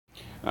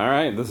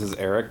Alright, this is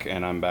Eric,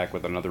 and I'm back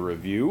with another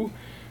review.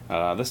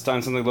 This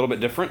time something a little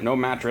bit different, no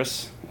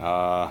mattress.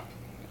 I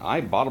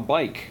bought a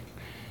bike.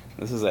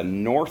 This is a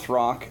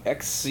Northrock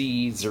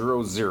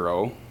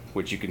XC00,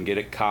 which you can get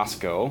at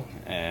Costco,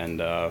 and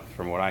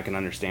from what I can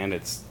understand,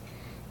 it's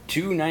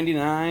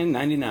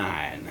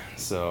 $299.99.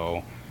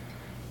 So,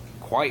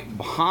 quite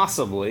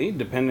possibly,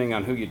 depending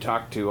on who you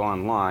talk to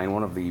online,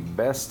 one of the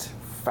best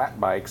fat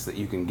bikes that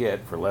you can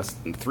get for less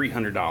than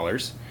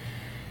 $300.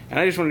 And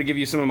I just wanted to give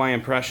you some of my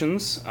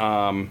impressions.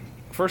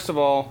 First of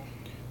all,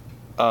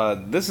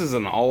 this is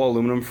an all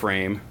aluminum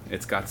frame.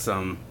 It's got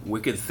some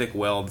wicked thick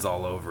welds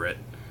all over it.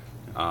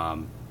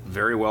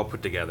 Very well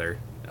put together.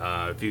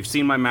 If you've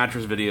seen my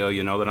mattress video,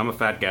 you know that I'm a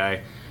fat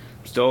guy.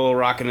 I'm still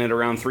rocking it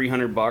around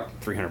 300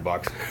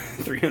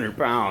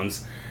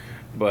 pounds.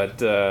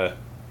 But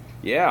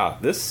yeah,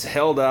 this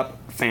held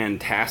up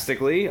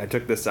fantastically. I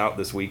took this out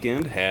this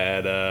weekend.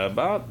 Had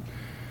about,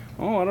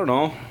 I don't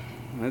know,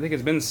 I think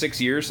it's been 6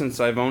 years since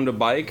I've owned a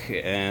bike,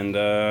 and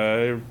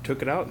I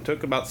took it out and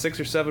took about 6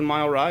 or 7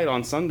 mile ride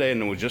on Sunday,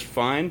 and it was just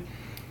fine.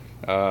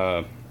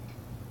 No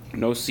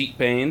seat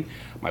pain.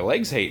 My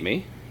legs hate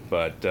me,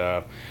 but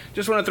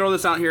just want to throw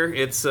this out here.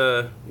 It's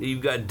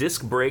you've got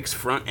disc brakes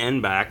front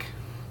and back.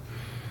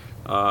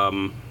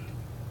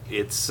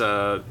 It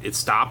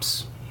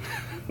stops,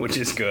 which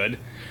is good.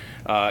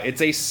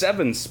 It's a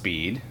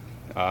 7-speed.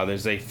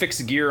 There's a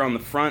fixed gear on the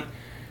front,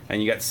 and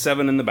you got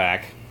 7 in the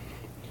back.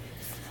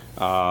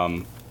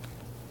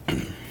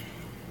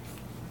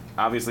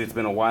 Obviously it's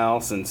been a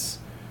while since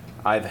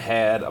I've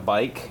had a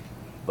bike,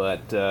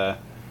 but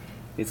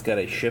it's got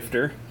a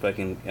shifter, if I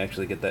can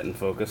actually get that in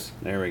focus.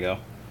 There we go.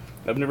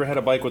 I've never had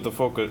a bike with the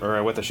focus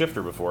or with a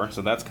shifter before,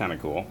 so that's kind of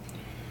cool.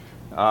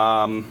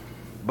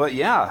 But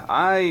yeah,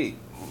 I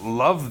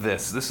love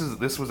this.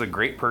 This was a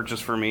great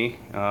purchase for me.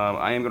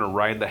 I am going to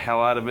ride the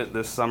hell out of it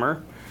this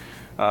summer.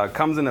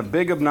 Comes in a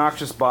big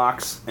obnoxious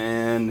box,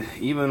 and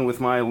even with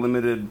my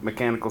limited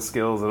mechanical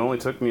skills, it only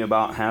took me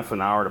about half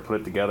an hour to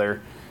put it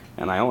together,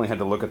 and I only had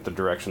to look at the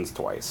directions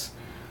twice.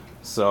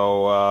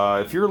 So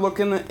if you're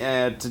looking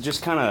to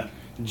just kind of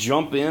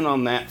jump in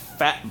on that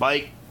fat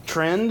bike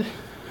trend,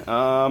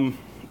 I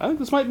think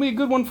this might be a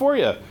good one for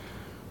you.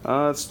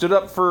 It stood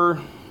up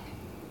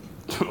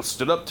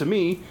to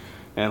me,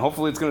 and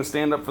hopefully it's going to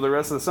stand up for the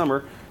rest of the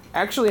summer.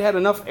 Actually had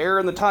enough air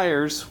in the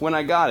tires when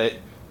I got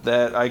it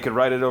that I could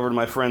ride it over to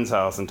my friend's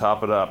house and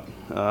top it up.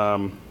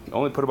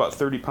 Only put about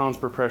 30 pounds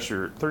per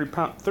pressure,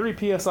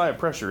 30 psi of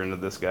pressure into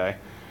this guy.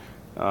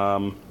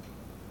 I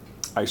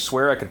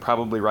swear I could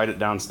probably ride it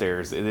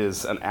downstairs. It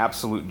is an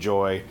absolute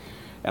joy,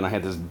 and I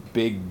had this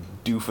big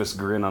doofus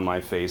grin on my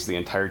face the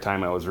entire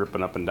time I was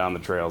ripping up and down the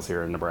trails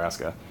here in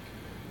Nebraska.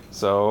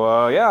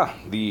 So yeah,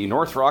 the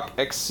Northrock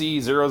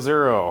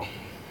XC00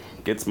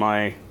 gets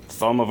my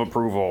thumb of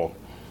approval.